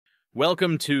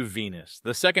Welcome to Venus,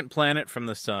 the second planet from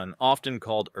the Sun, often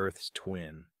called Earth's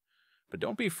twin. But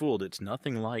don't be fooled, it's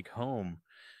nothing like home.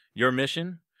 Your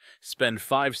mission? Spend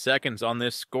 5 seconds on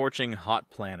this scorching hot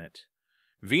planet.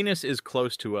 Venus is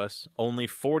close to us, only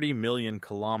 40 million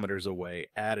kilometers away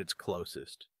at its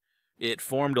closest. It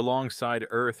formed alongside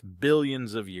Earth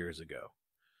billions of years ago.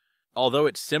 Although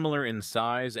it's similar in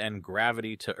size and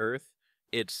gravity to Earth,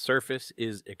 its surface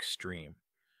is extreme.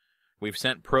 We've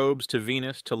sent probes to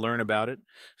Venus to learn about it.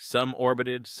 Some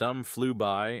orbited, some flew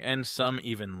by, and some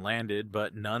even landed,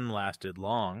 but none lasted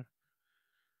long.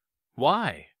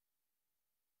 Why?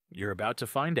 You're about to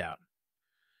find out.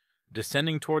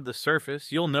 Descending toward the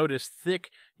surface, you'll notice thick,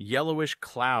 yellowish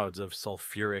clouds of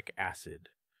sulfuric acid.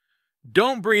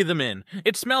 Don't breathe them in!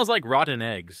 It smells like rotten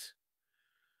eggs.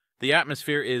 The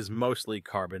atmosphere is mostly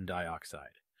carbon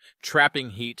dioxide,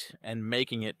 trapping heat and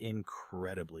making it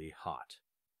incredibly hot.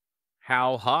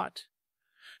 How hot?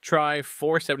 Try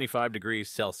 475 degrees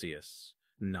Celsius,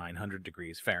 900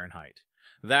 degrees Fahrenheit.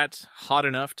 That's hot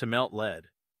enough to melt lead.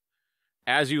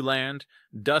 As you land,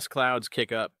 dust clouds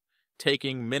kick up,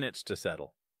 taking minutes to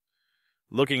settle.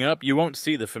 Looking up, you won't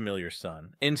see the familiar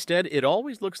sun. Instead, it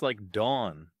always looks like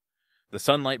dawn. The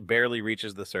sunlight barely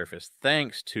reaches the surface,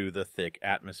 thanks to the thick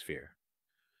atmosphere.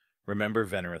 Remember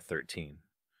Venera 13,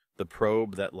 the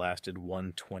probe that lasted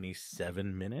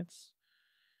 127 minutes?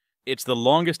 It's the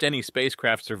longest any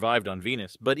spacecraft survived on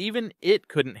Venus, but even it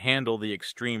couldn't handle the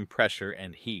extreme pressure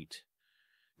and heat.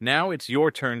 Now it's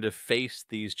your turn to face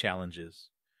these challenges.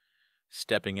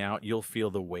 Stepping out, you'll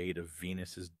feel the weight of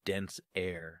Venus's dense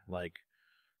air, like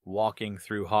walking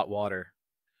through hot water.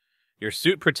 Your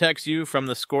suit protects you from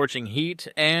the scorching heat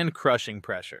and crushing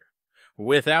pressure.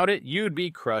 Without it, you'd be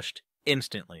crushed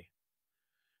instantly.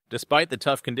 Despite the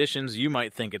tough conditions, you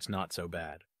might think it's not so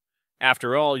bad.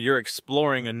 After all, you're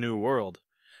exploring a new world.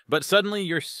 But suddenly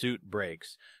your suit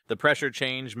breaks. The pressure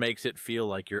change makes it feel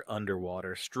like you're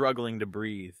underwater, struggling to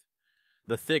breathe.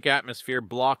 The thick atmosphere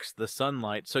blocks the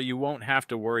sunlight, so you won't have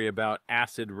to worry about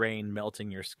acid rain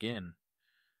melting your skin.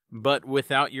 But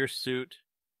without your suit,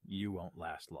 you won't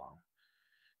last long.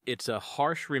 It's a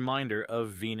harsh reminder of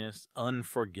Venus'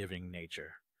 unforgiving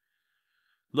nature.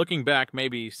 Looking back,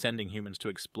 maybe sending humans to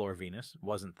explore Venus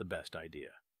wasn't the best idea.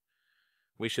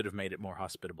 We should have made it more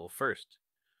hospitable first.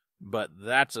 But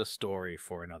that's a story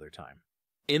for another time.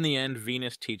 In the end,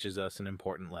 Venus teaches us an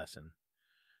important lesson.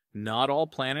 Not all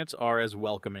planets are as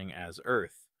welcoming as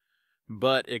Earth,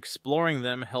 but exploring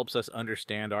them helps us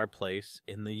understand our place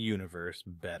in the universe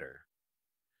better.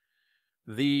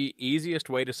 The easiest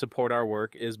way to support our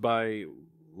work is by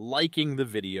liking the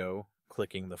video,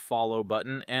 clicking the follow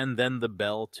button, and then the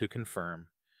bell to confirm.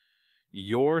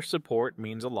 Your support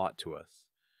means a lot to us.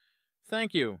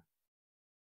 Thank you.